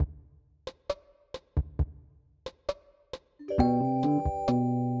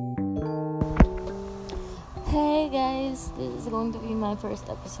this is going to be my first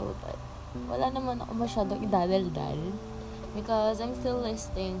episode, but wala naman ako masyadong idadaldal because I'm still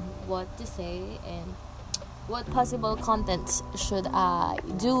listing what to say and what possible contents should I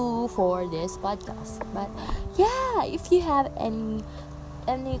do for this podcast. But yeah, if you have any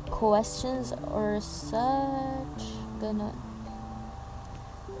questions or such,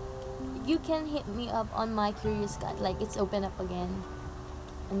 you can hit me up on my Curious Cat. Like, it's open up again.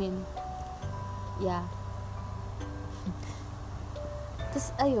 I mean, yeah.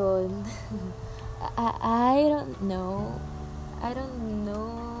 Tapos, ayun. I don't know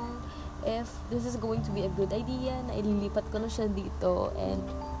if this is going to be a good idea na ililipat ko na siya dito, and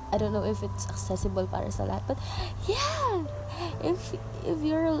I don't know if it's accessible para sa lahat. But yeah, if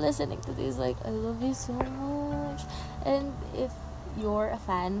you're listening to this, like, I love you so much. And if you're a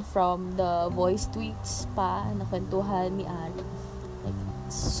fan from the voice tweets pa na kwentuhan ni Ari, like,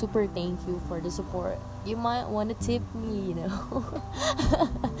 super thank you for the support. You might want to tip me,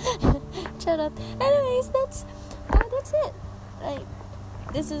 Charot. Anyways, that's it. Like,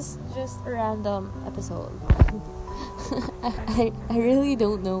 this is just a random episode. I really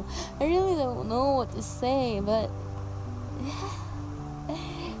don't know. I really don't know what to say, but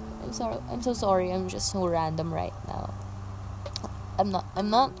I'm so sorry. I'm just so random right now. I'm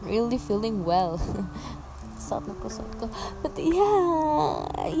not really feeling well. Sakit ko. But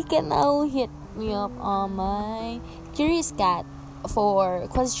yeah, you can now hit me up on my Curious Cat for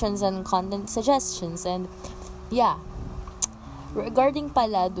questions and content suggestions. And yeah, regarding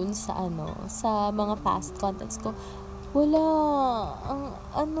pala dun sa mga past contents ko, wala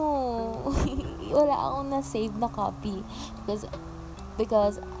akong na-save na copy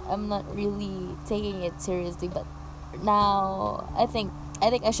because I'm not really taking it seriously. But now I think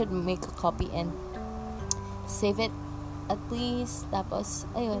I should make a copy and save it at least. Tapos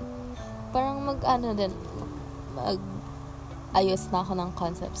ayun, parang ayos na ako ng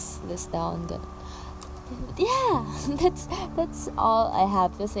concepts list down. But yeah, that's all I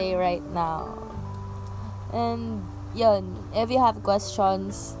have to say right now. And yun, if you have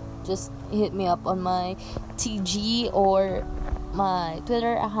questions, just hit me up on my TG or my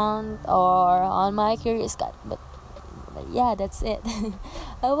Twitter account or on my Curious Cat. But yeah, that's it.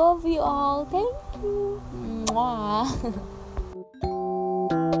 I love you all. Thank you. Mwah.